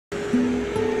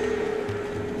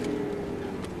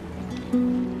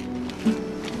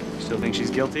Still think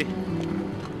she's guilty?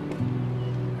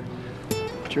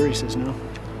 Jury says no.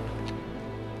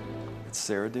 It's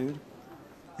Sarah, dude.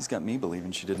 He's got me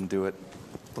believing she didn't do it.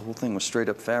 The whole thing was straight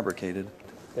up fabricated.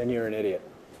 Then you're an idiot.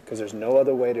 Because there's no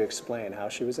other way to explain how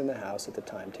she was in the house at the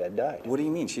time Ted died. What do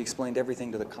you mean? She explained everything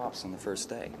to the cops on the first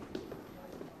day.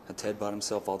 Had Ted bought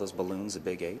himself all those balloons at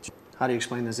Big H? How do you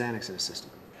explain the Xanax in his system?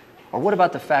 Or what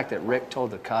about the fact that Rick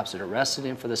told the cops that arrested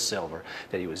him for the silver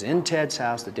that he was in Ted's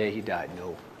house the day he died?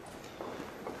 No.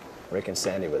 Rick and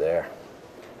Sandy were there.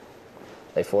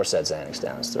 They forced that Xanax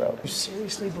down his throat. You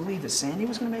seriously believe that Sandy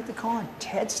was going to make the call and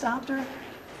Ted stopped her?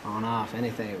 On off,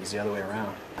 anything, it was the other way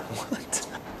around.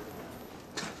 What?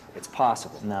 It's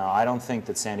possible. No, I don't think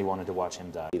that Sandy wanted to watch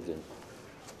him die.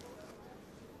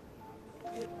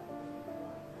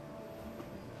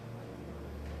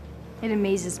 It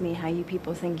amazes me how you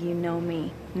people think you know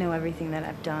me, know everything that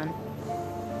I've done.